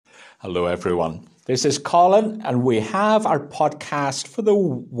Hello, everyone. This is Colin, and we have our podcast for the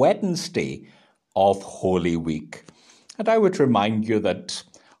Wednesday of Holy Week. And I would remind you that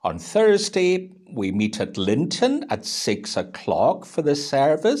on Thursday, we meet at Linton at 6 o'clock for the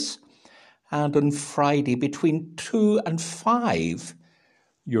service. And on Friday, between 2 and 5,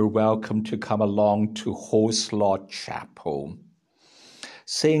 you're welcome to come along to Hoslaw Chapel.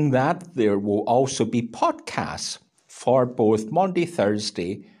 Saying that, there will also be podcasts for both Monday,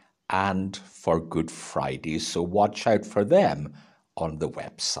 Thursday, and for Good Friday, so watch out for them on the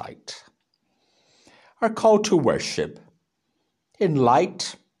website. Our call to worship. In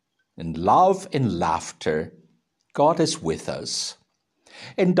light, in love, in laughter, God is with us.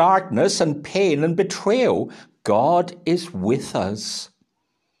 In darkness and pain and betrayal, God is with us.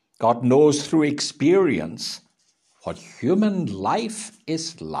 God knows through experience what human life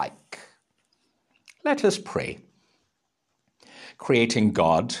is like. Let us pray. Creating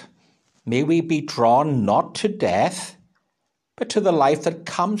God, may we be drawn not to death, but to the life that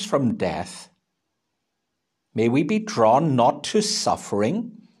comes from death. May we be drawn not to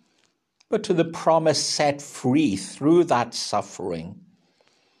suffering, but to the promise set free through that suffering.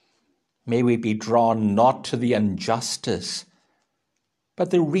 May we be drawn not to the injustice,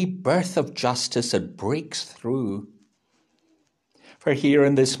 but the rebirth of justice that breaks through. For here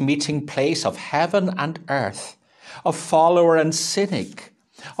in this meeting place of heaven and earth, of follower and cynic,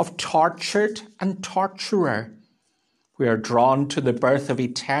 of tortured and torturer, we are drawn to the birth of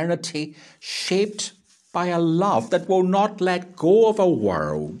eternity, shaped by a love that will not let go of a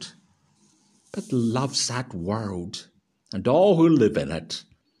world, but loves that world and all who live in it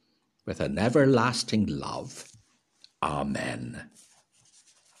with an everlasting love. Amen.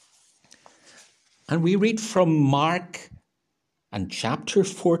 And we read from Mark and chapter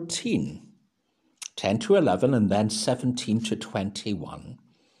 14, 10 to 11, and then 17 to 21.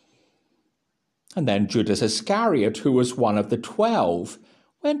 And then Judas Iscariot, who was one of the 12,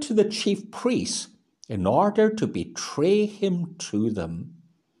 went to the chief priests in order to betray him to them.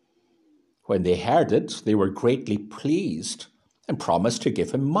 When they heard it, they were greatly pleased and promised to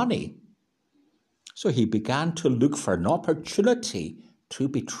give him money. So he began to look for an opportunity to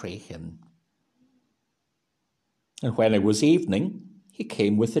betray him. And when it was evening, he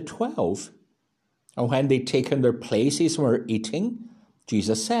came with the 12. And when they'd taken their places and were eating,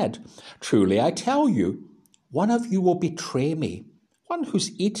 Jesus said, "Truly I tell you, one of you will betray me, one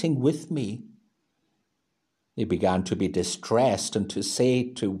who's eating with me." They began to be distressed and to say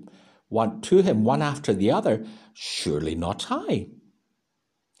to him one after the other, "Surely not I."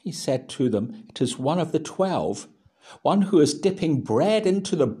 He said to them, "It is one of the 12, one who is dipping bread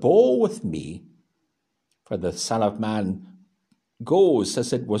into the bowl with me. For the Son of Man goes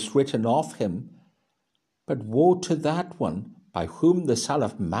as it was written of him, but woe to that one by whom the Son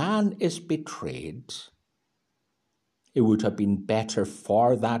of Man is betrayed. It would have been better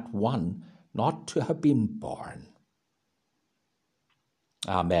for that one not to have been born."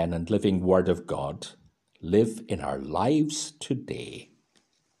 Amen. And living word of God, live in our lives today.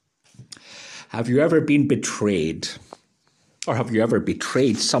 Have you ever been betrayed? Or have you ever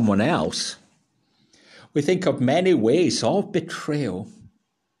betrayed someone else? We think of many ways of betrayal.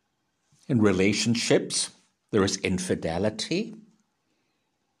 In relationships, there is infidelity.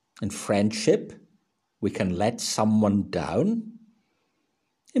 In friendship, we can let someone down.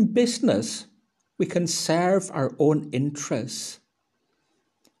 In business, we can serve our own interests.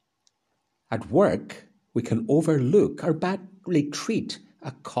 At work, we can overlook or badly treat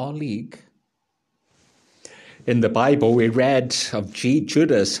a colleague. In the Bible, we read of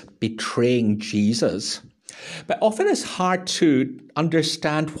Judas betraying Jesus. But often it's hard to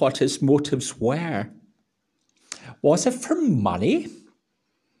understand what his motives were. Was it for money?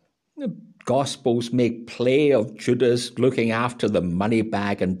 The Gospels make play of Judas looking after the money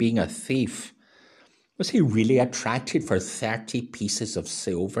bag and being a thief. Was he really attracted for 30 pieces of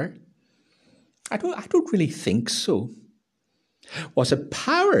silver? I don't really think so. Was it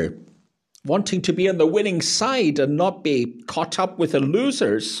power? Wanting to be on the winning side and not be caught up with the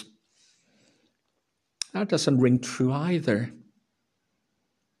losers? That doesn't ring true either.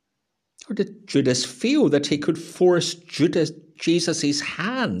 Or did Judas feel that he could force Jesus'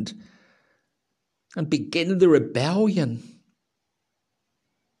 hand and begin the rebellion?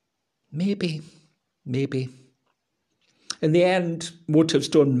 Maybe. In the end, motives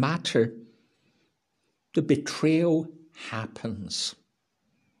don't matter. The betrayal happens.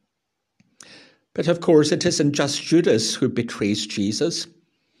 But of course, it isn't just Judas who betrays Jesus.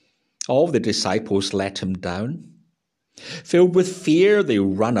 All the disciples let him down. Filled with fear, they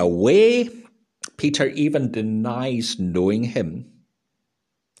run away. Peter even denies knowing him.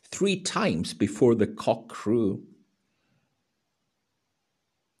 3 times before the cock crew?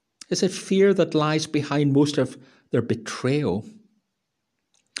 Is it fear that lies behind most of their betrayal?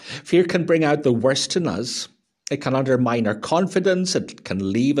 Fear can bring out the worst in us. It can undermine our confidence. It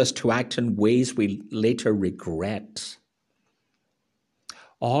can leave us to act in ways we later regret.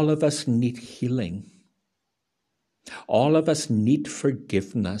 All of us need healing. All of us need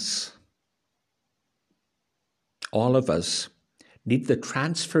forgiveness. All of us need the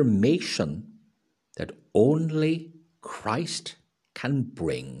transformation that only Christ can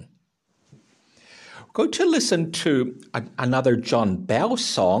bring. We're going to listen to another John Bell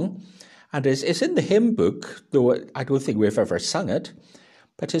song, and it's in the hymn book, though I don't think we've ever sung it,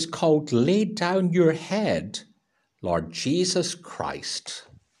 but it's called Lay Down Your Head, Lord Jesus Christ.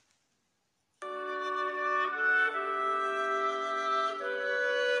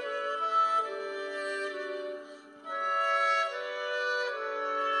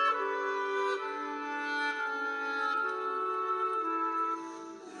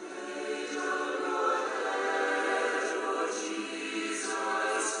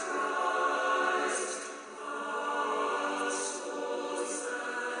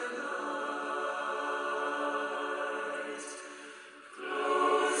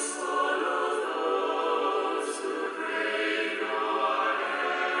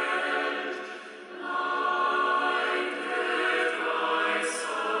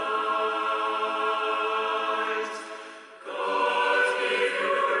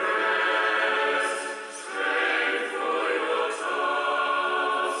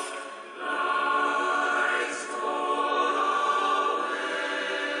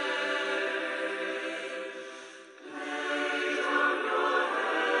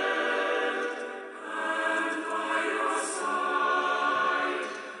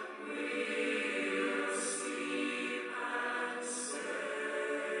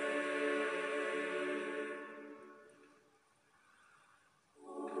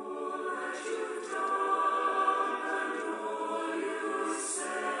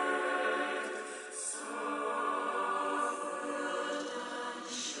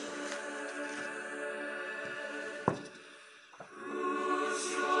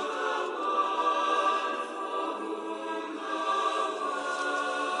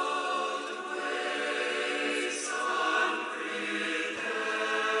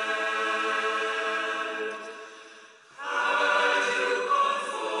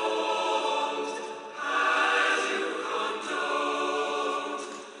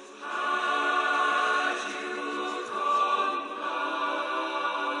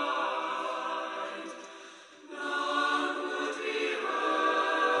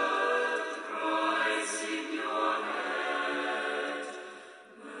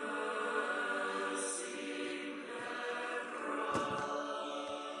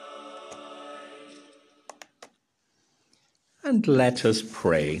 And let us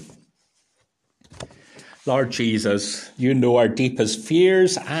pray. Lord Jesus, you know our deepest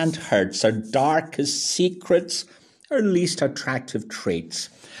fears and hurts, our darkest secrets, our least attractive traits,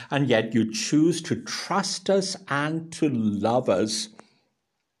 and yet you choose to trust us and to love us.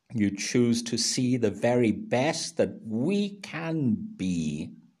 You choose to see the very best that we can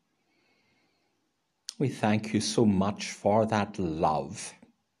be. We thank you so much for that love.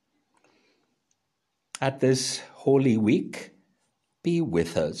 At this Holy Week, be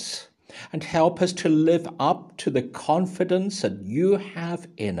with us and help us to live up to the confidence that you have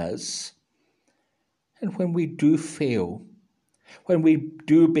in us. And when we do fail, when we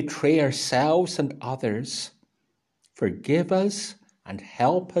do betray ourselves and others, forgive us and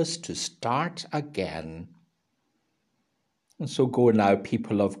help us to start again. And so go now,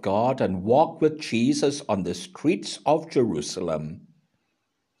 people of God, and walk with Jesus on the streets of Jerusalem.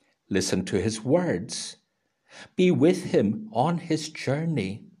 Listen to his words. Be with him on his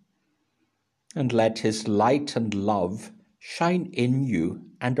journey, and let his light and love shine in you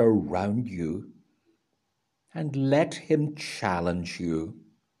and around you, and let him challenge you.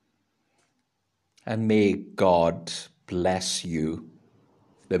 And may God bless you,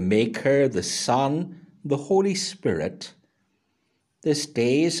 the Maker, the Son, the Holy Spirit, this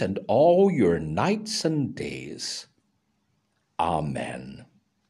days and all your nights and days. Amen.